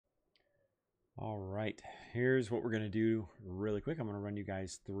All right, here's what we're going to do really quick. I'm going to run you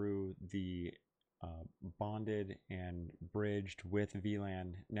guys through the bonded and bridged with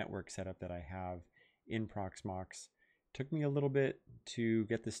VLAN network setup that I have in Proxmox. Took me a little bit to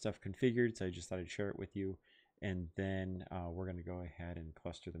get this stuff configured, so I just thought I'd share it with you. And then we're going to go ahead and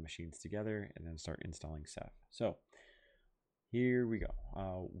cluster the machines together and then start installing stuff. So here we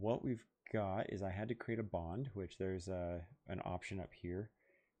go. What we've got is I had to create a bond, which there's an option up here.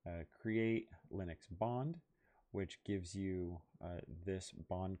 Create Linux bond, which gives you this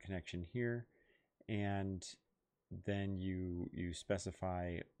bond connection here, and then you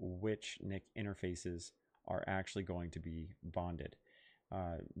specify which NIC interfaces are actually going to be bonded.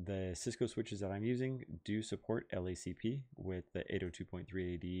 The Cisco switches that I'm using do support LACP with the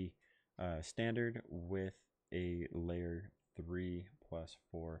 802.3AD standard with a layer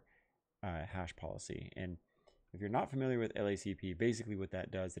 3+4 hash policy. And if you're not familiar with LACP, basically what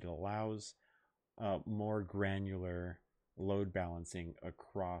that does, it allows more granular load balancing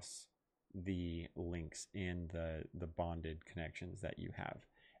across the links in the bonded connections that you have.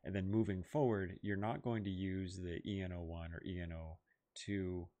 And then moving forward, you're not going to use the EN01 or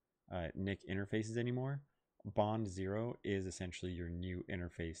EN02 NIC interfaces anymore. Bond 0 is essentially your new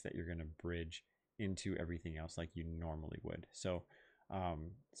interface that you're going to bridge into everything else like you normally would. So,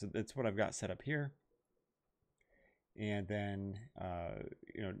 so that's what I've got set up here. And then,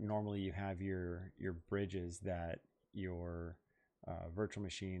 normally you have your bridges that your virtual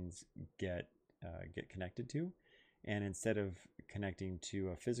machines get connected to. And instead of connecting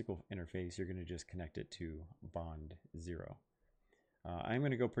to a physical interface, you're going to just connect it to bond 0. I'm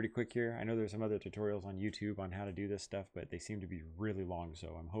going to go pretty quick here. I know there's some other tutorials on YouTube on how to do this stuff, but they seem to be really long.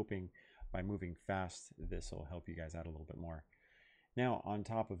 So I'm hoping by moving fast, this will help you guys out a little bit more. Now, on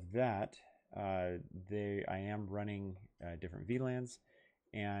top of that, I am running different VLANs,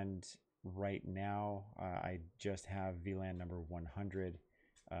 and right now I just have VLAN number 100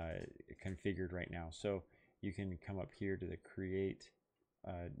 configured right now. So you can come up here to the create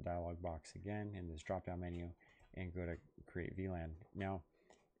dialog box again in this drop down menu and go to create VLAN. Now,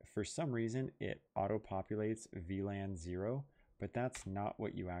 for some reason it auto populates VLAN 0, but that's not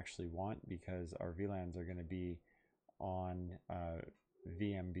what you actually want, because our VLANs are going to be on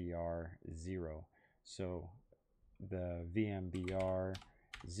VMBR 0. So the VMBR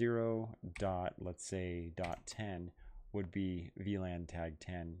 0 dot, let's say dot 10 would be VLAN tag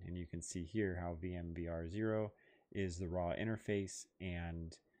 10, and you can see here how VMBR 0 is the raw interface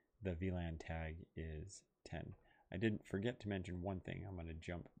and the VLAN tag is 10. I didn't forget to mention one thing. I'm going to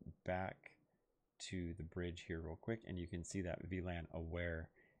jump back to the bridge here real quick, and you can see that VLAN aware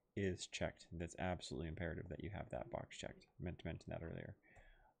is checked. That's absolutely imperative that you have that box checked. I meant to mention that earlier.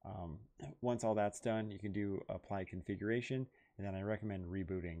 Once all that's done, you can do apply configuration, and then I recommend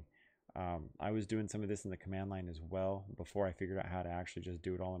rebooting. I was doing some of this in the command line as well before I figured out how to actually just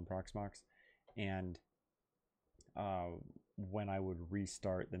do it all in Proxmox. And when I would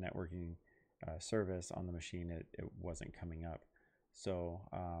restart the networking service on the machine, it wasn't coming up. So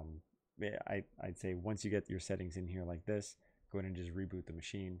I'd say once you get your settings in here like this, go ahead and just reboot the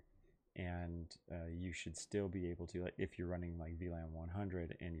machine, and you should still be able to, like, if you're running like VLAN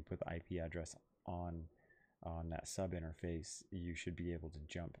 100 and you put the IP address on that sub interface, you should be able to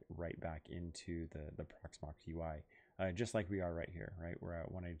jump right back into the Proxmox UI, just like we are right here, right? We're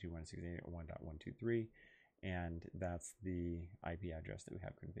at 192.168.1.123, and that's the IP address that we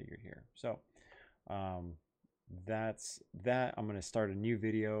have configured here. So that's that. I'm going to start a new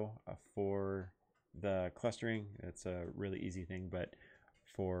video for the clustering. It's a really easy thing, but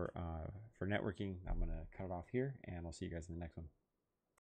for networking, I'm going to cut it off here, and I'll see you guys in the next one.